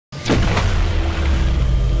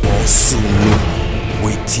VBOSUNU,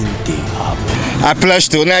 waiting day happen. I pledge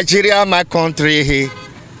to Nigeria, my country,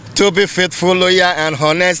 to be faithful, loyal, and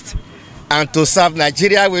honest, and to serve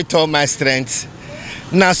Nigeria with all my strength.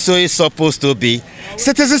 Now, so it's supposed to be.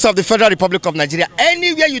 Citizens of the Federal Republic of Nigeria,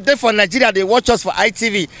 anywhere you do for Nigeria, they watch us for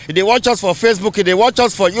ITV, they watch us for Facebook, they watch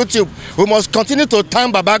us for YouTube. We must continue to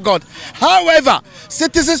thank Baba God. However,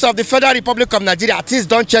 citizens of the Federal Republic of Nigeria, things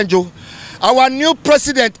don't change. Our new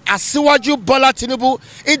president, Asiwaju Bola Tinubu,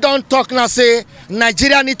 he don't talk now, say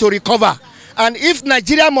Nigeria need to recover. And if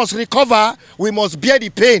Nigeria must recover, we must bear the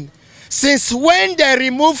pain. Since when they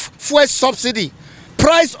remove fuel subsidy,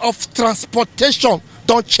 price of transportation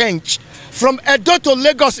don't change. From Edo to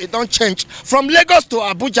Lagos, it don't change. From Lagos to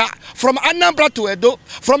Abuja, from Anambra to Edo,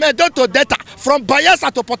 from Edo to Delta, from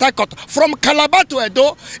Bayelsa to Port Harcourt, from Calabar to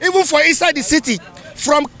Edo, even for inside the city,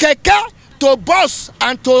 from Keke to bus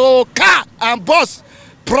and to car and bus,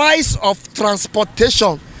 price of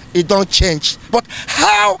transportation, it don't change. But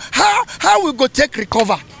how we go take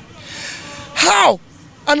recover? How?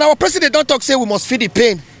 And our president don't talk say we must feel the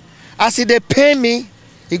pain. As if they pay me,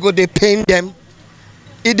 he go they pain them.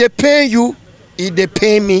 If they pay you, if they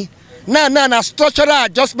pay me. Now, structural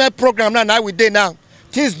adjustment program now we dey now.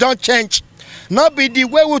 Things don't change. Not be the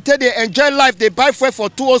way we take they enjoy life, they buy fuel for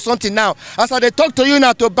 2 or something now. As I talk to you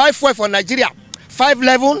now to buy fuel for Nigeria,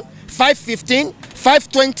 511, 515,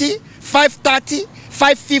 520, 530,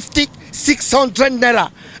 550, 600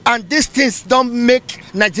 naira. And these things don't make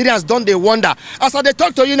Nigerians don't they wonder. As I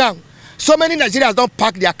talk to you now, so many Nigerians don't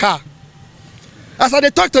park their car. As I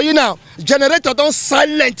talk to you now, generator don't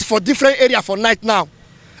silent for different area for night now.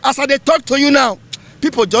 As I talk to you now,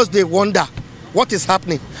 people just they wonder what is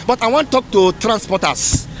happening. But I want to talk to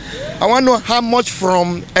transporters. I want to know how much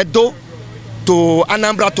from Edo to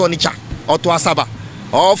Anambra to Onitsha or to Asaba,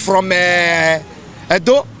 or from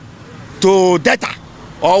Edo to Delta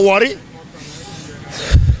or Warri.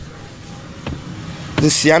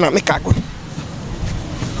 This Siana make go.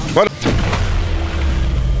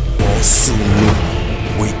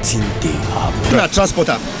 VBOSUNU, waiting day happen. You are a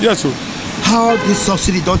transporter. Yes, sir. How this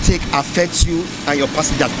subsidy don't take affect you and your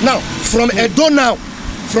passengers? Now, from Edo now,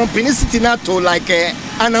 from Benin City now to like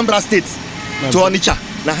Anambra State to Onitsha.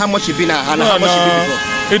 Now, how much you be now? And how much you be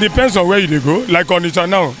before? It depends on where you go. Like Onitsha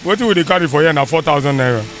now, what will they carry for here now? 4,000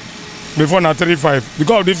 naira. Before now 35.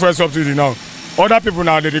 Because of the first subsidy now. Other people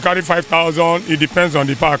now they carry 5,000. It depends on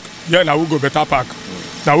the park. Yeah, now we go better park.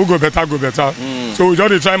 Now we go better. So we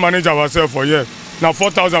just try manage ourselves for here. Now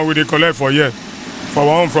 4,000 we they collect for here. For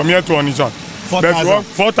one from here to Onitsha.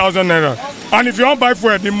 4,000 naira. And if you want buy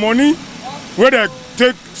fuel, the money where they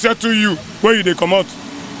take settle you, where you they come out.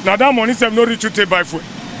 Now that money sef no reach you take buy fuel.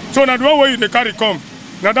 So now the one where you they carry come.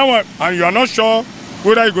 Now that one, and you are not sure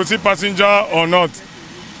whether you go see passenger or not.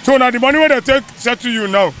 So now the money where they take settle you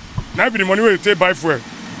now be the money where you take buy fuel.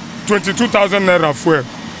 22,000 naira fuel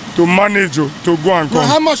to manage you to go and come. Now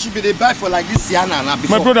how much should be they buy for like this Siana now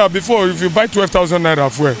before? My brother, before if you buy 12,000 naira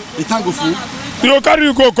fuel, it can't go full. You go carry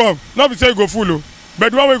you go come. Not be say you go full,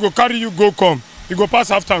 but the one way go carry you go come. You go pass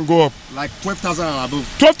after and go up. Like 12,000 and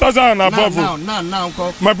above. 12,000 and above. Now.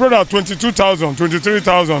 My brother, 22,000,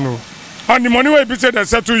 23,000. Oh. And the money where you say they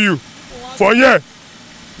settle you for a year,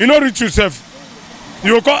 you know reach yourself.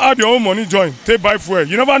 You go add your own money join, take buy fuel.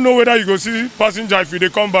 You never know whether you go see passenger if they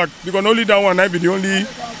come back. Because only that one might be the only.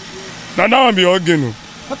 Now that one be all gain.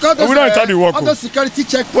 We don't enter the work. All those security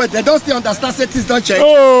checkpoints, they don't still understand things don't change.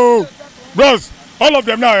 Oh, bros, all of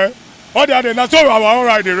them now, all the other now. So our own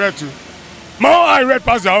ride they read too. My own eye red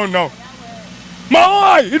past their own now. My own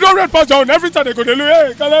eye, you don't red past their own. Every time they go, they look,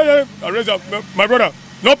 hey, can I raise up? My brother,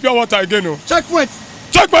 no pure water again. No.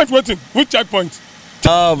 Checkpoint waiting. Which checkpoint?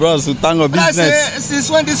 Oh, bros, we thank our business. Since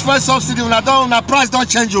when this first subsidy, when price don't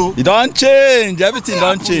change, you? It don't change. Everything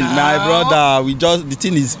don't change. My brother, the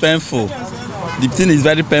thing is painful. The thing is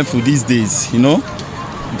very painful these days, you know.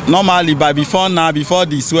 Normally, but before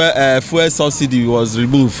this fuel subsidy was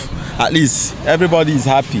removed, at least everybody is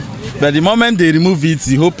happy. But the moment they remove it,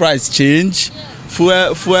 the whole price change.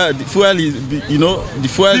 Fuel is, you know, the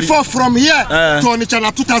fuel. Before from here to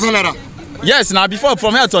Onitsha, 2,000 naira. Yes, now before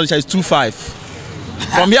from here to Onitsha is 2,500.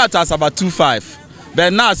 From here to us about 2,500.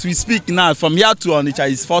 But now as we speak now, from here to Onitsha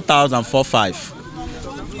is 4,000,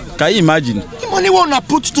 4,500. Can you imagine? The money won't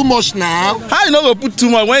put too much now. How you not gonna put too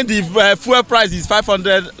much when the fuel price is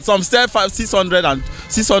 500? Some sell 600 and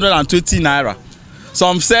 620 naira.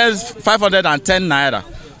 Some sell 510 naira.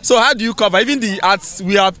 So how do you cover? Even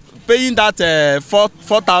we are paying that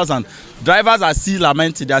 4,000. Drivers are still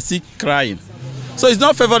lamenting. They are still crying. So it's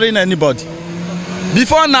not favoring anybody.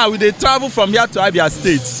 Before now, we they travel from here to Abia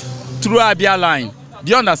State through Abia line.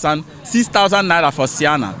 Do you understand? 6,000 naira for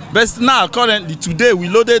Sienna. But now, currently, today, we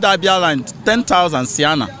loaded Abia line 10,000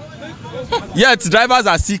 Sienna. Yet, drivers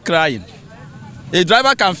are still crying. A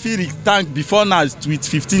driver can fill a tank before now with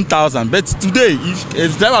 15,000. But today, if a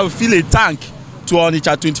driver will fill a tank to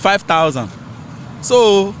Onitsha 25,000.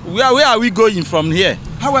 So, where are we going from here?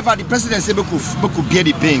 However, the president said we could bear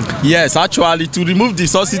the pain. Yes, actually, to remove the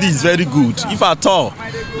subsidy is very good. If at all,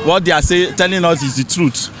 what they are telling us is the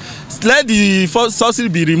truth. Let the subsidy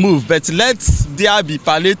be removed, but let there be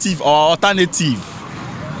palliative or alternative.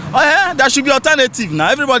 Oh yeah, there should be alternative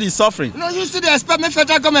now. Everybody is suffering. No, you still expect me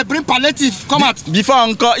federal government bring palliative. Come out. Before,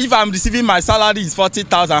 uncle, if I'm receiving my salary is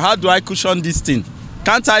 40,000, how do I cushion this thing?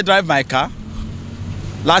 Can't I drive my car?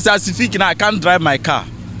 Last year, speaking, I can't drive my car.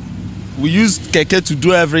 We use keke to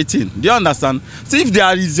do everything. Do you understand? So if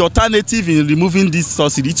there is alternative in removing this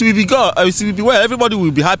subsidy, it will be good. It will be well. Everybody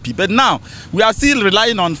will be happy. But now we are still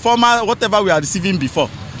relying on former whatever we are receiving before.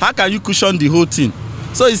 How can you cushion the whole thing?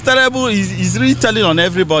 So it's terrible. It's really telling on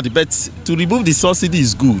everybody. But to remove the subsidy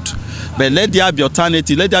is good. But let there be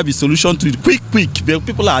alternative. Let there be solution to it. Quick.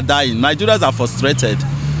 People are dying. Nigerians are frustrated.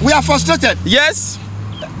 We are frustrated. Yes.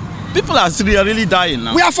 People are really dying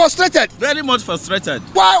now. We are frustrated. Very much frustrated.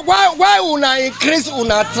 Why una increase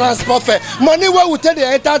una transport fare? Money where we take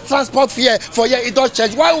the entire transport fare for here, it don't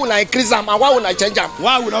change. Why una increase them and why una change them?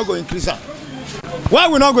 Why we not go increase them? Why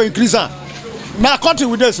we not go increase them? My country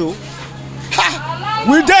with this, so.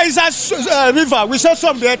 We there is a river. We saw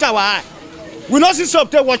some the entire eye. We not see some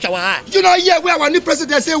to watch our eye. You know, here where our new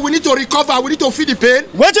president say we need to recover, we need to feel the pain.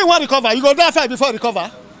 What do you want to recover? You go die first before you recover.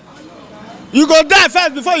 You go die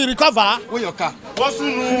first before you recover. Where your car?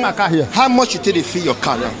 VBOSUNU. My car here. How much you take to fill your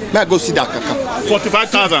car now? May I go see that car?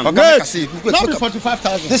 45,000. Okay, make I see. Not be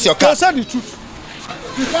 45,000. This is your car. Say the truth.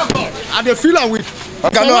 And they fill am with.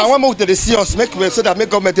 Okay, no, I want more to the see us. Make way so that make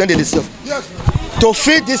government end the see us. Yes. To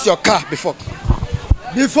fill this your car before.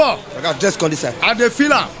 Okay, just come this side. And they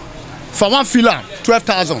fill am. For one fill am,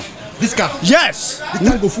 12,000. This car? Yes. The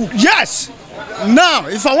tank go full? Yes. Now,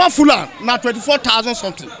 if I want full am, now 24,000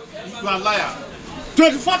 something. You are a liar.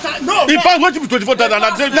 24,000. No. The pass what you 24,000.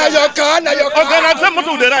 Now your car, now your car. Okay, now same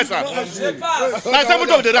motor with the right, sir. Now same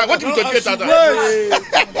motor with the right. What you 28,000?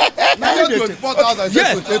 24,000.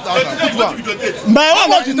 Yes. My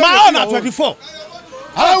own at 24.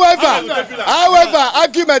 However,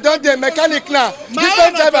 argument don't the mechanic now.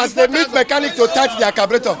 Different drivers they meet mechanic to touch their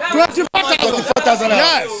carburetor. 24,000.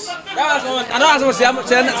 Yes. I don't say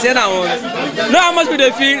now. No, how much do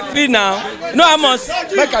they feel now? No, how much?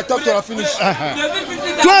 Make I talk to her finish.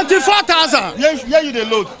 24,000. Yeah, you the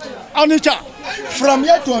load. Onitsha. From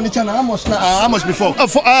here to Onitsha, how much before?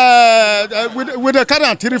 With the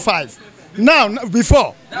current 35. Now,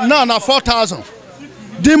 before. Now 4,000.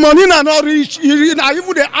 The money now not reach. Now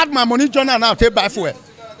even they add my money journal now take buy fuel.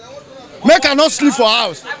 Make I not sleep for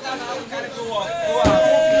house.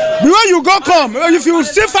 When you go come, if you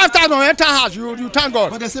see 5,000 enter house, you thank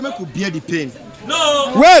God. But the same could bear the pain.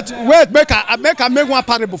 No. Wait, make one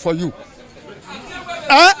parable for you.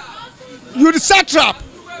 You set trap.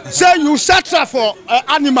 Say you set trap for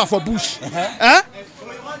animal for bush.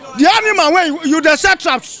 The animal when you the set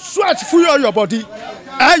trap sweat fuel your body.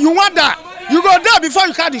 You want that. You go there before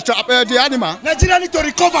you catch the animal. Nigeria need to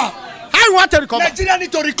recover. I want to recover. Nigeria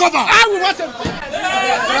need to recover. I want to.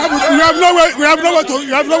 We have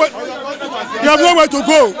nowhere to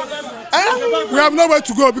go. We have nowhere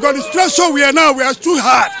to go because the stress we are now, we are too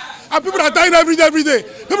hard. And people are dying every day.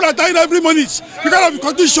 People are dying every minute because of the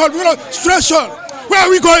condition, because of stress. Where are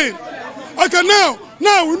we going? Okay, now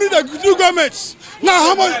we need a new government. Now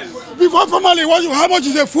how much? Before formerly, how much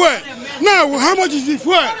is the fuel? Now how much is the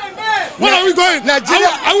fuel? Where are we going? Nigeria,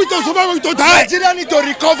 are we to survive or to die? Nigeria need to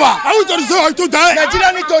recover. Are we to survive or to die?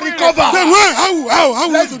 Nigeria need to recover. Then where? How?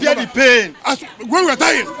 Let's bear the pain. When we are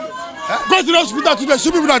dying. Go to the hospital today,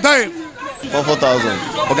 see people are dying. 4,000.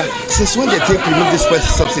 Okay. Since when they take remove this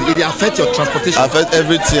first subsidy, they affect your transportation? Affect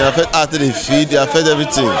everything. Affect after they feed. They affect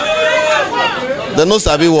everything. They no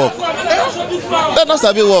sabi work. They no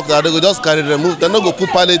sabi work. They go just carry remove. They no go put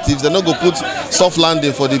palliatives. They no go put soft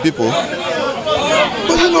landing for the people.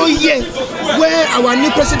 But you know, here where our new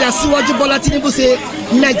president Siwaju Bola Tinubu say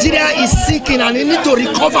Nigeria is sinking and we need to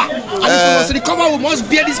recover. And if we must recover, we must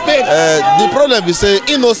bear this pain. The problem is say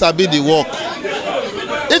he no sabi the work.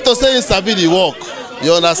 If to say he sabi the work,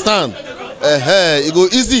 you understand? It go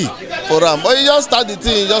easy for him. But you just start the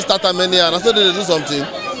thing, you just start a many and after they do something,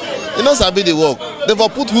 he no sabi the work. They for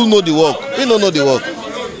put who know the work. He don't know the work.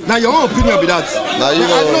 Now your own opinion be that. Now you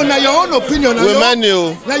know. Now your own opinion. We many.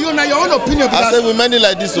 Now your own opinion be that. I say we many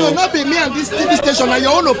like this. No, not be me and this TV station. Now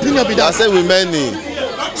your own opinion be that. I say we many.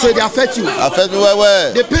 So they affect you? Affect me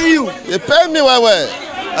well. They pay you? They pay me well.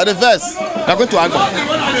 At the first. They're going to Agba.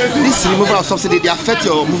 This removal of subsidy, they affect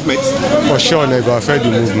your movement? For sure, they go affect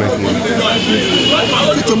the movement.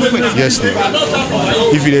 Affect your movement? Yes, no.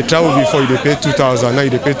 If you travel before, you pay 2,000, now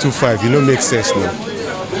you pay 2,500, it don't make sense, no.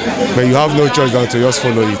 But you have no choice than to just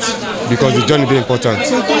follow it because the journey is important.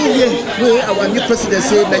 So where our new president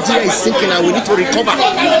said Nigeria is sinking and we need to recover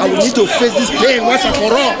and we need to face this pain once and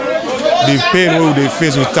for all. The pain we will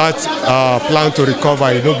face without plan to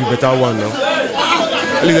recover, it don't be better one now.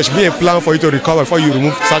 At least there should be a plan for you to recover before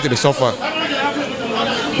you start to suffer.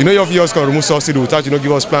 You know, your viewers can remove subsidy without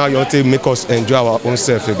give us plan you want to make us enjoy our own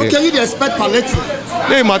self again. Can you expect palliative?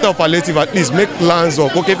 No matter of palliative, at least make plans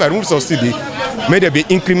of okay, if I remove subsidy, may there be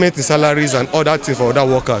increment in salaries and other things for other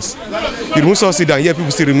workers. You remove subsidy and yet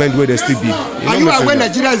people still remain where they still be. Are you aware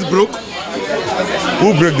Nigeria is broke?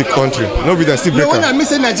 Who break the country? Nobody that still break. When I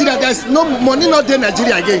say Nigeria, there's no money not there in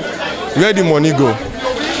Nigeria again. Where the money go?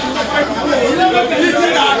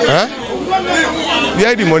 Huh?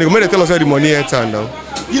 Where the money go? May they tell us where the money enter now.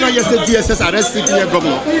 You know, yesterday DSS arrested the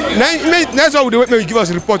governor. That's why we give us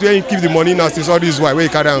a report where you keep the money now since all this why where you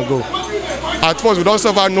carry and go. At first we don't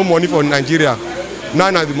suffer no money for Nigeria. Now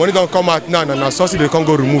the money don't come out now subsidy they can't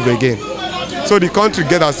go remove again. So the country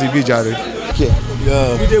get us the big Jared.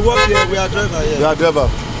 Yeah. We work here, we are driver here. We are driver.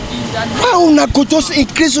 How una go just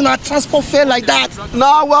increase on our transport fare like that?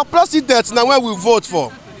 Now our president now when we vote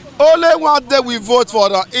for. Only one day we vote for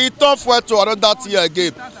it tough way to another year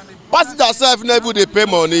again. Passenger self never they pay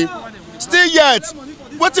money. Still yet,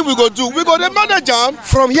 what we go do? We go the manager.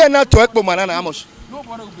 From here now to Ekpo Manana, how much?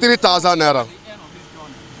 3,000 naira.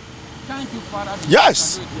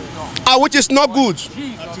 Yes. Which is not good.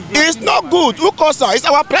 It's not good. Who cause her? It's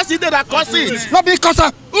our president that cause it. Not because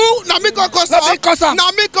who? Na me cause her.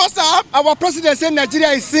 Na me cause her. Our president said Nigeria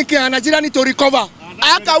is sinking and Nigeria need to recover.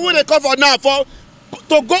 How can we recover now for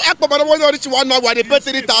to go Ekpo Manana when you reach 1 hour where they pay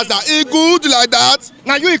 3,000? It good like that?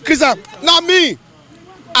 Now you increase am. Now me.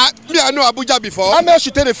 I know Abuja before. How much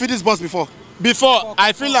you take to feed this bus before? Before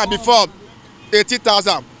I feel like before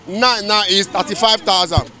 80,000. Now is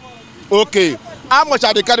 35,000. Okay. How much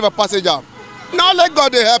are they carry for passenger? Now let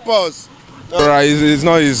God help us. Right, it's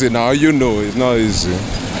not easy now. You know, it's not easy.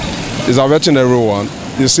 It's affecting everyone.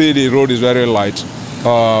 You see, the road is very light.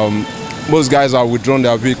 Most guys are withdrawing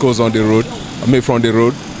their vehicles on the road, from the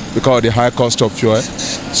road, because of the high cost of fuel.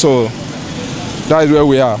 So that is where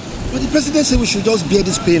we are. But the president said we should just bear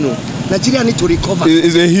this pain. Nigeria need to recover.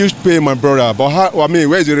 It's a huge pain, my brother. But how,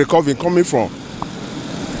 where is the recovery coming from?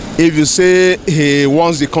 If you say he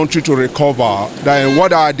wants the country to recover, then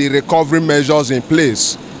what are the recovery measures in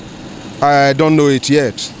place? I don't know it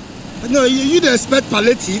yet. No, you don't expect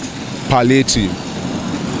palliative? Palliative.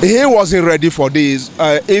 He wasn't ready for this.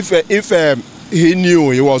 If he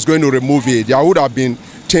knew he was going to remove it, there would have been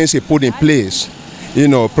things he put in place,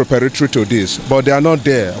 preparatory to this. But they are not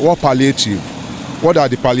there. What palliative? What are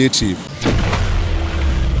the palliative?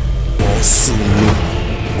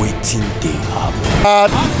 Waiting they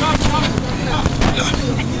happen.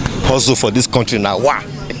 Hustle for this country now. Wow.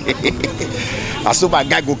 I saw my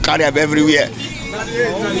guy go carry up everywhere.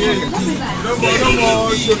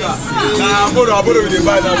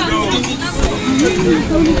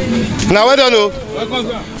 Now where don't know?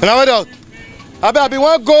 Now where don't? I be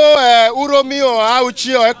want go Uromi or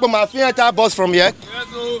Auchi or Ekpo Mafia bus from here.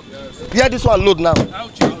 Yeah, this one load now.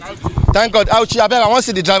 Thank God, Auchi. I want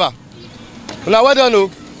to see the driver. Now where don't know?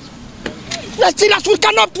 We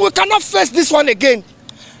cannot face this one again.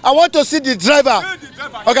 I want to see the driver.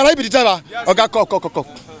 Okay, can I be the driver? Yes. Okay, come.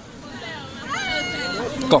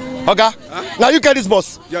 Come. Okay. Huh? Now you get this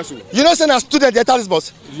bus. Yes, sir. You know, saying a student, they tell this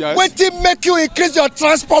bus. Yes. What did make you increase your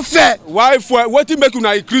transport fare? Why fuel? What did make you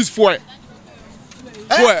now increase fuel?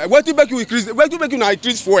 Fuel. What did make you increase? What did make you now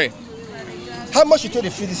increase fuel? How much you take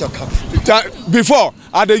to feed this your car? Before,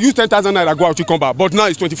 I they use 10,000 naira go out to come back, but now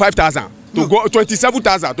it's 25,000. To go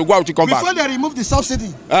 27,000 to go out to come back. Before they remove the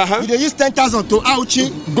subsidy, they use 10,000 to Auchi.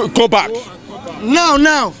 Go back.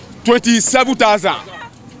 Now 27,000.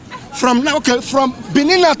 From now, okay, from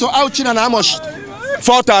Benin to Auchi and how much?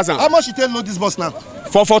 4,000. How much you take load this bus now?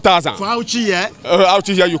 For 4,000. For Auchi, yeah.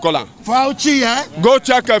 Auchi here you call am. For Auchi, yeah. Go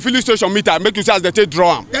check a filling station meter. Make you see as they take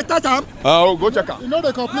draw am. Get that am. Go check am. You know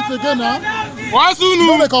they complete again now. VBOSUNU. You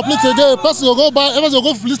know they complete again. Person will go buy. Everyone will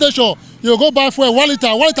go to filling station. You go buy fuel 1 liter.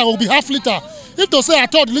 1 liter will be half liter. If to say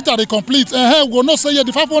at all the liter they complete, we will not say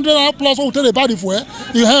the 500 plus what will tell buy the fuel.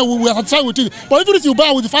 We will satisfied with it. But even if you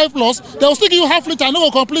buy with the 5 plus, they will still give you half liter and no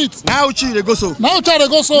will complete. Now they go so. Now they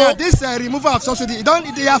go so. Now this removal of subsidy,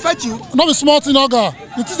 they affect you. Not be smart in Oga.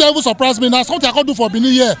 The thing that even surprised me. Now something I can't do for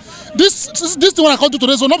Benin here. This thing I can't do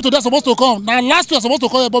today, so not today supposed to come. Now last year supposed to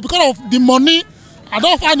come here, but because of the money, I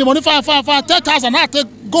don't find the money. 10,000. I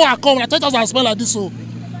take go and come. 10,000 I spend like this so.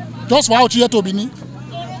 Just for out here to Benin.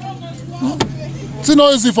 It's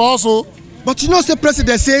not easy for us. So. But you know, the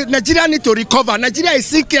president say Nigeria need to recover. Nigeria is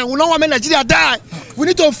sinking. We don't want Nigeria die. We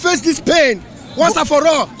need to face this pain once and for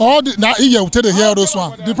all. All the now here we tell the hear those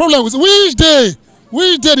one. The problem is which day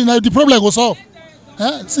the problem goes solve.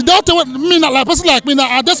 See that me like person like me now.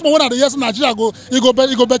 At this moment the years Nigeria go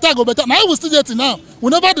better. Now we still get it now.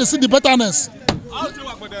 Whenever they see the betterness.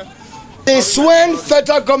 It's when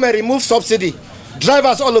federal government remove subsidy.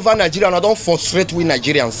 Drivers all over Nigeria don't frustrate with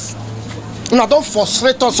Nigerians. Don't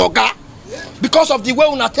frustrate us, Oga. Because of the way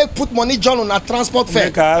we take put money John on our transport fare.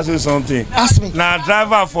 Make I ask you something. Ask me. Now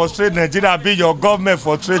driver frustrate Nigeria, be your government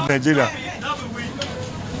frustrate Nigeria.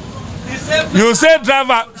 You say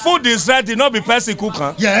driver, food is ready, not be person cook,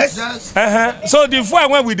 huh? Yes. So the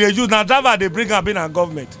food when we they use, now driver they bring up in our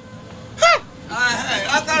government.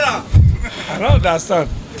 I don't understand.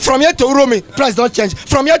 From here to Uromi, price don't change.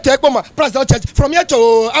 From here to Ekpoma, price don't change. From here to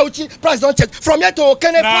Auchi, price don't change. From here to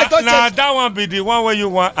Okene, price don't change. Now that one be the one where you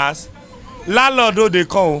want us. Landlord do they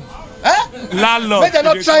come? Landlord. But they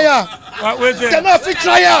not try. They not fit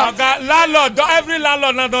try. Landlord, every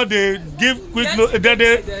landlord now don't they give quick notice.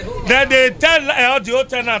 They tell all the old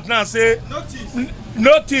tenants now say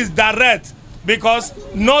notice direct. Because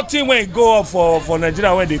nothing will go up for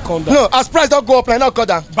Nigeria when they come down. No, as price don't go up, like not go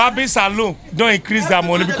down. Baby Salon don't increase their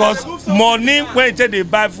money because money when they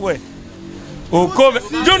buy fuel.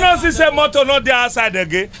 You know, see say motor not there outside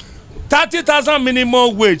again. 30,000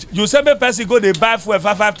 minimum wage. You say me person go they buy fuel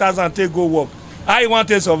for 5,000 take go work. How you want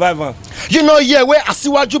to survive? You know, yeah, where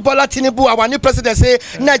Asiwaju Bola Tinubu, our new president, say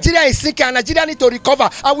Nigeria is sick and Nigeria need to recover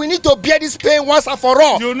and we need to bear this pain once and for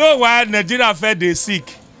all. You know why Nigeria fed they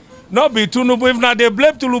sick? Not be Tinubu. If not they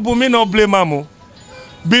blame Tinubu, me not blame Mamu.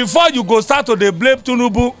 Before you go start to they blame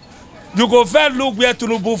Tinubu, you go first look where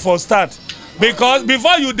Tinubu for start. Because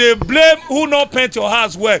before you they blame who not paint your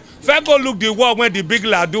house well, first go look the wall when the big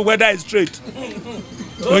lad do whether it's straight.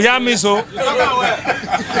 You hear me so?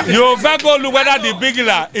 You first go look whether the big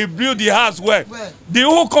lad he build the house well. The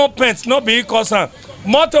who come paint not be concerned.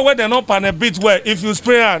 Motor where they not pan a bit well. If you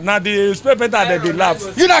spray her, now the spray better than they laugh.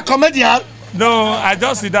 You not comedian? No, I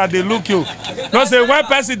just see that they look you. Don't say one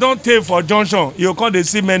person don't take for junction, you can't they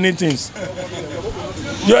see many things.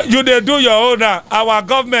 You they do your own now. Our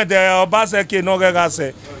government, the Obaseki no get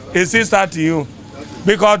say, it still start to you.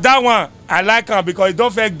 Because that one I like her because it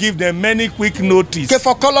don't fair give them many quick notice. Okay,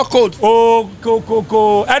 for color code.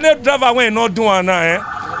 Oh, any driver when not doing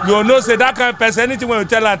now, you know say that kind of person anything when you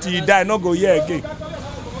tell her till you die, not go here again.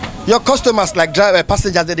 Your customers like driver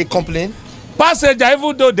passengers they complain. Passenger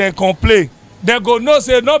even though they complain. They go no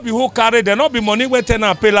say not be who carry them, not be money when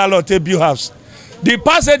tenant pay landlord take build house. The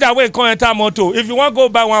passenger when come enter motor, if you want go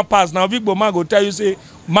buy one pass now, big man go tell you say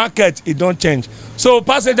market it don't change. So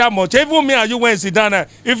passenger much. Even me and you when sit down,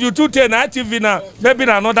 if you two take na TV now, maybe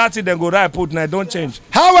another thing then go right put now don't change.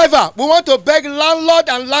 However, we want to beg landlord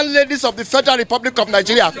and landladies of the Federal Republic of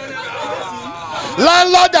Nigeria.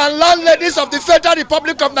 Landlord and landladies of the Federal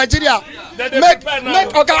Republic of Nigeria. Make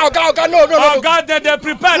no. God, they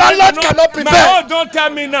prepare. Landlord cannot prepare. My own don't tell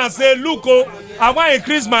me now. Say, look, I want to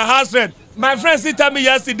increase my house rent. My friend still tell me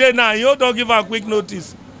yesterday now. You don't give a quick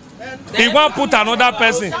notice. He want put another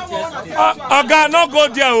person. God, not go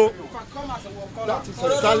there. That is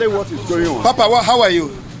exactly what is going on. Papa, how are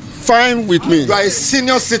you? Fine with me. You are a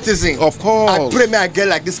senior citizen. Of course. I pray may I get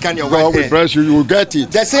like this kind of God white hair. will bless you, you will get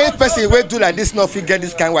it. They say if person will do like this, not fit get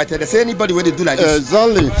this kind of white hair. They say anybody will do like this.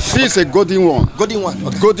 Exactly. This is a golden one. Golden one.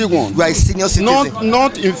 Okay. Golden one. You are a senior citizen.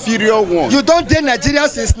 Not inferior one. You don't date Nigeria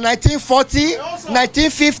since 1940,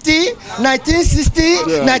 1950, 1960,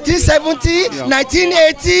 1970,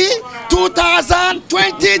 1980, 2000,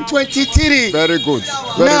 2023. Very good.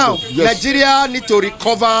 Now, good. Yes. Nigeria need to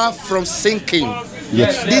recover from sinking.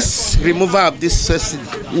 Yes. This removal of this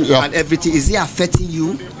subsidy and everything, is it affecting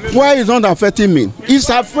you? Why is not affecting me? It's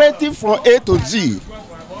affecting from A to Z.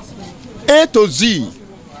 A to Z.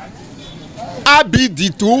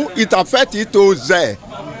 ABD too, it affects it to Z.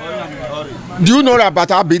 Do you know about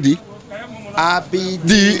ABD? ABD.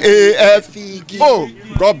 DAF. Oh,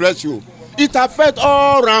 God bless you. It affects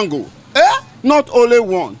all Rango. Not only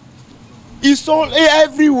one. It's all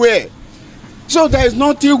everywhere. So there is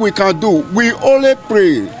nothing we can do. We only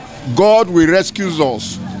pray God will rescue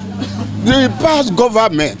us. The past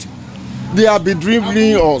government, they have been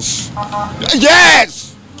dribbling us.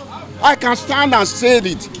 Yes! I can stand and say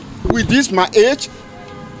it. With this my age,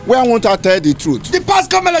 where won't I tell the truth? The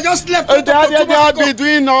past government just left. They have been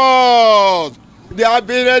doing us. They have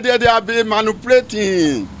been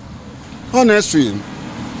manipulating. Honestly,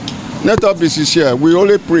 let us be sincere. We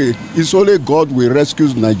only pray. It's only God will rescue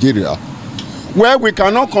Nigeria. Well, we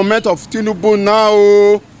cannot comment of Tinubu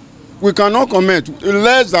now. We cannot comment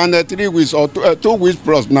less than 3 weeks or 2 weeks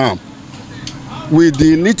plus now. With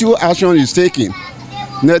the little action is taking,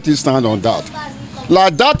 let us stand on that.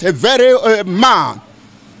 Like that, a very man,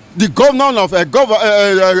 the governor of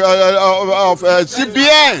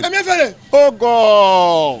CBN. Oh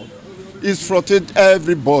God, is frustrated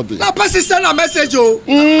everybody. Now, person send a message, oh.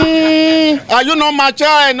 Are you not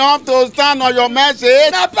mature enough to stand on your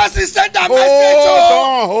message? Now, person send a message,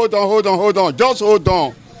 oh. Hold on. Just hold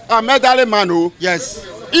on. I'm elderly man, oh. Yes.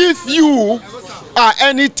 If you are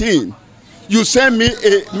anything, you send me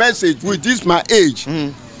a message with this my age.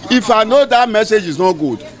 If I know that message is not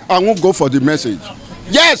good, I won't go for the message.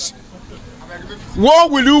 Yes.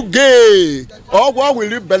 What will you gain or what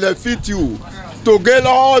will it benefit you to gain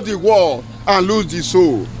all the world and lose the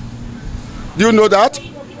soul? Do you know that?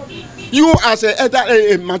 You as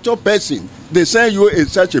a mature person, they send you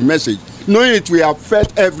such a message, knowing it will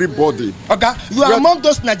affect everybody. Okay, you are among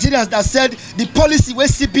those Nigerians that said the policy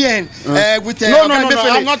with CBN with no,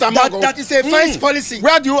 I'm not among that is a false policy.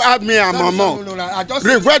 Where do you add me? I'm among. No, I just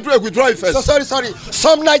withdraw it first. So sorry.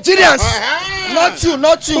 Some Nigerians, not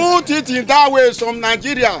you. Put it in that way. Some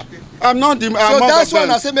Nigeria. I'm not the. So that's why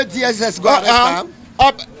I say make DSS go arrest him.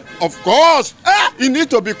 Of course, it need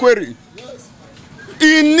to be queried.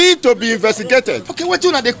 It need to be investigated. Okay, what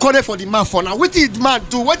you they call for the man for now? What did the man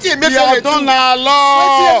do? What did he done a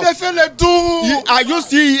lot? What did he do? Are you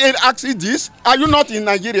still asking this? Are you not in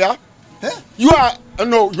Nigeria? You are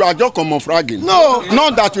you are just common fragging. No,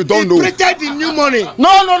 not that you don't know. He printed the new money. No.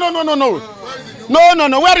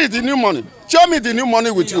 Where is the new money? Show me the new money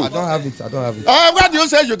with you. I don't have it. Where do you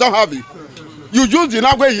say you don't have it? You use the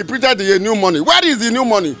way he printed the new money. Where is the new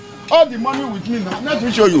money? All the money with me now. Let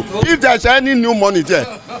me show you. If there's any new money there,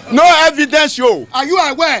 no evidence show. Are you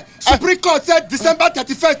aware? Supreme Court said December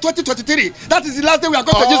 31st, 2023. That is the last day we are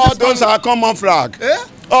going to use this money. All those are common flag.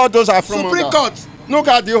 All those are from Supreme Court. Look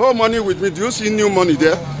at the whole money with me. Do you see new money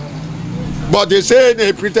there? But they say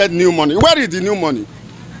they printed new money. Where is the new money?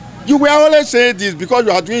 You were always saying this because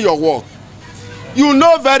you are doing your work. You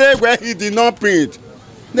know very well he did not print.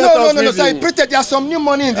 No, sir. He printed. There's some new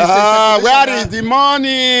money in this. Where is the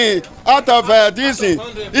money out of this thing?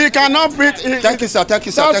 He cannot print. Thank you, sir.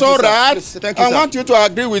 That's all right. I want you to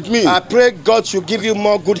agree with me. I pray God should give you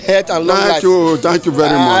more good health and long life. Thank you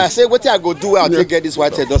very much. I say, what I go do, I'll get this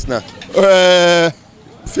white head just now.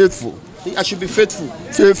 Faithful. I should be faithful.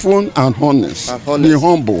 Faithful and honest. Be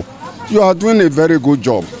humble. You are doing a very good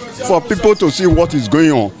job. For people to see what is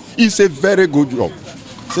going on, it's a very good job.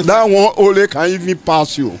 That one only can even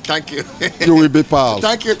pass you. Thank you. You will be passed.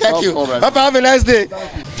 Thank you. Right. Papa, have a nice day.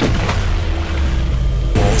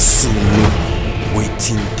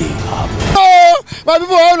 Waiting they happen. Oh, my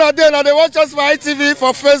people all are there now. They watch us for ITV,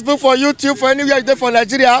 for Facebook, for YouTube, for anywhere. You're there for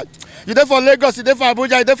Nigeria. You're there for Lagos. You're there for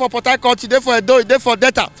Abuja. You're there for Port Harcourt. You're there for Edo. You're there for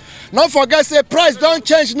Delta. Don't forget, say price don't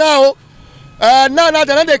change now.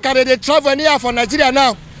 Now they carry they travel anywhere for Nigeria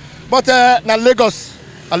now. But now Lagos.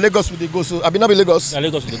 Lagos with the go, so I be not be Lagos.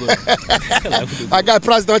 Lagos with the go. I got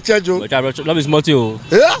price don't change. Not be small too.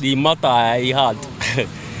 Yeah? The matter he had.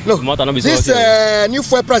 Look, the matter not be this new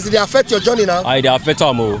fuel price, did they affect your journey now? It affect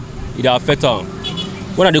them. It affect them.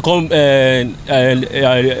 When they come Benin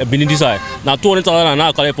this side, now 200,000 and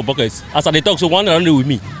now collect for pockets. As they talk, so 1 naira with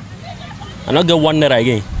me. And I get 1 naira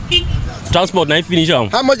again. Transport now finish.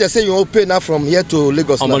 How much they say you will pay now from here to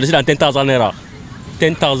Lagos? I'm going to say 10,000 naira.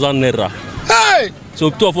 10,000 naira. Hey! So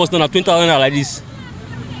 2 of us now 20,000 naira like this.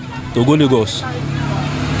 To go Lagos.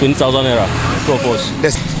 20,000 naira. 2 of us.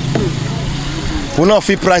 We not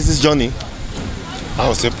fit price this journey. I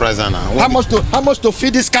will say price now. How much to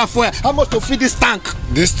feed this car fuel? How much to feed this tank?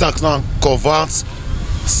 This tank now covers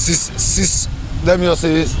 6. Let me just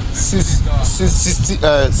say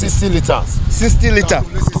 60 liters. 60 liters.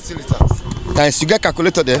 60 liters. Nice. You get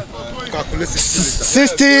calculator there. Calculate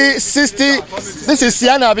 60. This is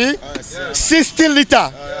Sianabi. 60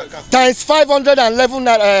 liter times 511.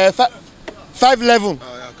 511.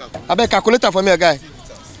 I bet calculator for me, a guy.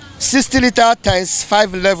 60 liter times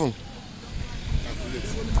 511.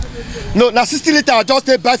 No, now 60 litre I just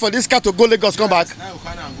take buy for this car to go Lagos come back.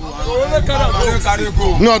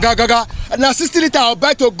 No, gaga. Now 60 litre I'll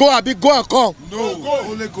buy to go and go and come. No,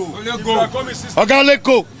 only go. Okay, only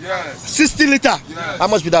go. Yes. 60 litre. Yes. How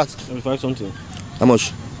much be that? 75 something. How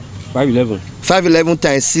much? 511. 511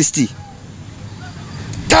 times 60.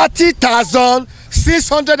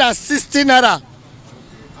 30,660 naira.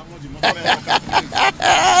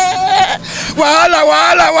 Wahala.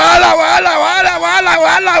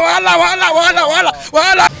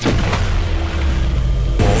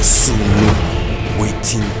 VBOSUNU,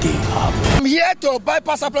 waiting they happen. I'm here to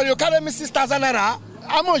bypass Petrol. You carry me 6,000 naira.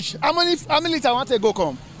 How much? How many liters I want to go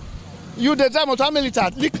come? You the drive motor, how many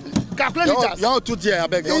liters? Calculate liters. You're too dear, I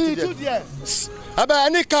beg. You're too dear. I beg,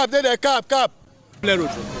 any cap, there, cap.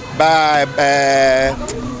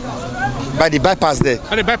 By the bypass there.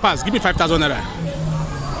 By the bypass, give me 5,000 naira.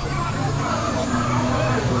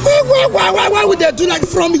 Why would they do like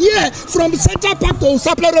from here, from Central Park to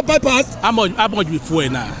Supply Road bypass? How much be fuel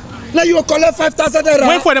now? Now you collect 5,000 naira.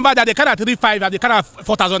 When for number that they carry 3,500 and they carry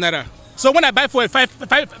 4,000 naira. So when I buy for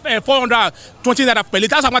 420 naira per liter,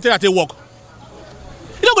 that's how much that they work.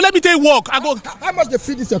 You don't go let me take walk. I go. How much they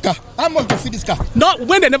feed this your car? How much they feed this car? No,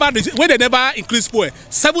 when they never increase fuel,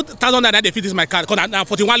 7,000 naira they feed this my car. Cause now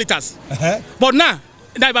 41 liters. But now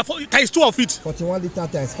times 2 of it. 41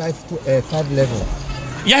 liters times 511.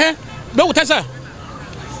 Yeah, no, sir.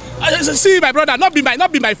 See, my brother, not be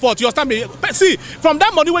my fault. You understand me? See, from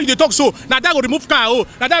that money when you talk so, now that go remove car,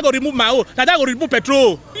 now that go remove my now that go remove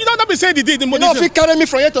petrol. You don't be saying the money. No, if you carry me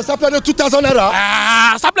from here to Supply Road 2,000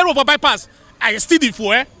 naira. Supply Road for bypass. I steal the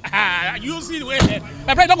fuel. You see the way.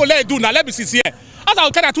 My brother don't go let it do now. Let me see here. As I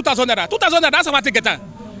will carry 2,000 naira. 2,000 naira. That's how I take it.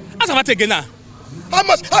 That's how I take it now. How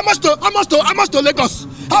much to Lagos?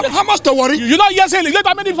 How much to worry? You know, yes, look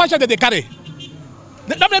how many passengers they carry.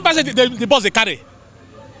 How many passengers the bus they carry?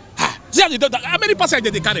 See how many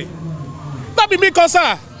passengers they carry? That be me,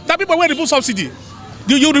 concern. That people will remove subsidy.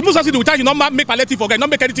 You remove subsidy without you not make palliative for guys, not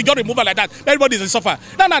make anything, just remove it like that. Everybody is a suffer.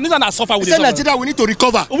 No, these are not suffer. We say Nigeria, we need to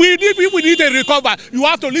recover. We need to recover. You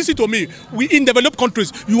have to listen to me. We in developed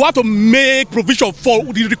countries, you have to make provision for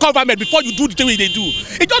the recovery before you do the thing they do.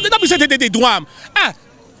 It just not be said they do harm.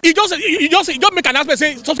 You just make an announcement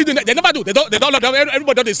say something they never do. They don't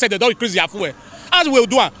everybody they say they don't increase their fuel. As we will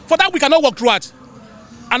do it. For that we cannot walk through it.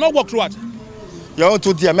 I not walk through it. You want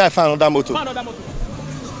to dear, may I find another motor?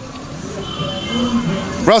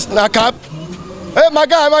 Ross Nakap. Hey, my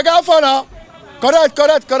guy, for now. Correct.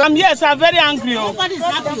 I'm yes, I'm very angry. Nobody is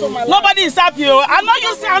happy. I know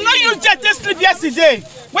you just sleep yesterday.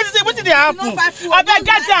 What did they happen? I beg,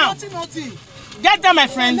 get down. Get down, my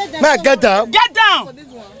friend. May I get down? Get down.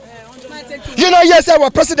 You know, yes,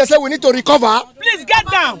 our president said we need to recover. Please get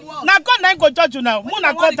down. Now God go judge you now.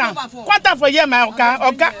 Muna quarter for here, my okay.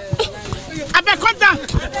 I beg, come down. Go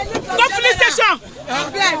police station.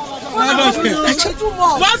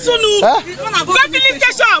 VBOSUNU. Go police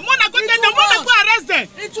station. Muna go tell them. Muna go arrest them.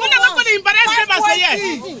 Muna go embarrass them as here.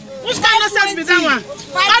 Which kind of sense be that one?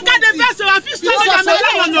 I got the best. I feel strong.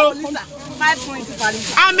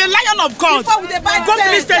 I'm a lion of God. Go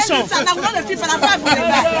police station.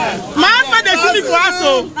 My husband they see me for us.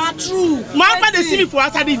 Not true. My husband they see me for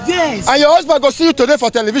us at the days. And your husband go see you today for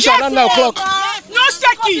television around 9 o'clock. No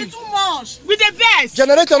shaking. With the vest.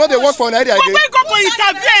 Generator not they work for an area again. Where go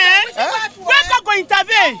intervene? Where go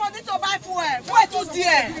intervene?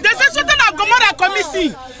 They say Sodom and Gomorrah committee.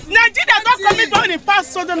 Nigeria don't commit when they pass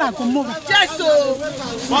Sodom and Gomorrah. Yes, so.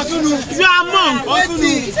 VBOSUNU. You are among.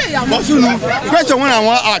 VBOSUNU. Question one I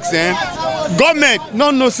want to ask, government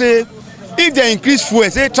no say if they increase fuel,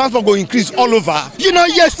 say transport go increase all over. You know,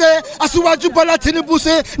 yes, Asuwaju Bola Tinubu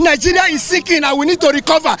say Nigeria is sinking and we need to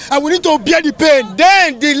recover and we need to bear the pain.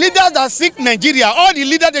 Then the leaders that sink Nigeria, all the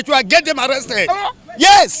leaders that you are get them arrested.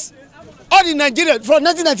 Yes, all the Nigeria from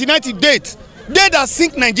 1999 date. They that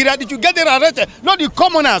sink Nigeria, did you get them arrested? Not the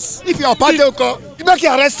commoners. If you are part of the make you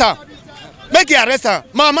arrest her. Make you arrest her.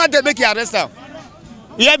 Mama, they make you arrest her.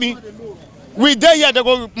 You hear me? We there here, they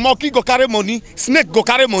go monkey go carry money, snake go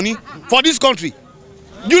carry money for this country.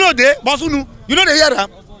 You know they, VBOSUNU, you know they hear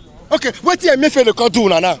them? Okay, what you Emefiele can do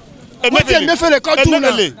now? What you Emefiele can do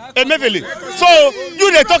now? Emefiele. So,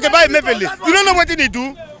 you they talk about Emefiele. You don't know what they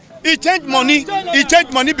do? He changed money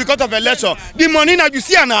because of election. The money now you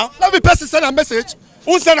see her now. Let me person send a message.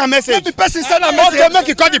 Who send a message? Let me person send a message. Okay, make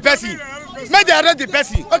you call the person. Make they arrest the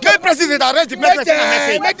person. Okay, make president arrest the person. Send a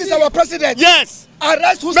message. Make this our president. Yes.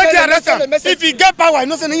 Arrest who send a message. If he get power,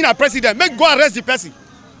 no send a president. Make go arrest the person.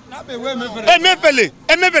 Emefiele,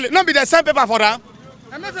 not be the same paper for her.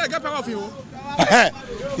 Emefiele get power of you. Okay.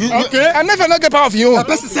 Emefiele not get power of you. The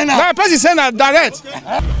person send her. The person send her direct.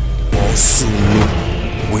 VBOSUNU,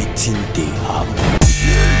 wetin dey happen?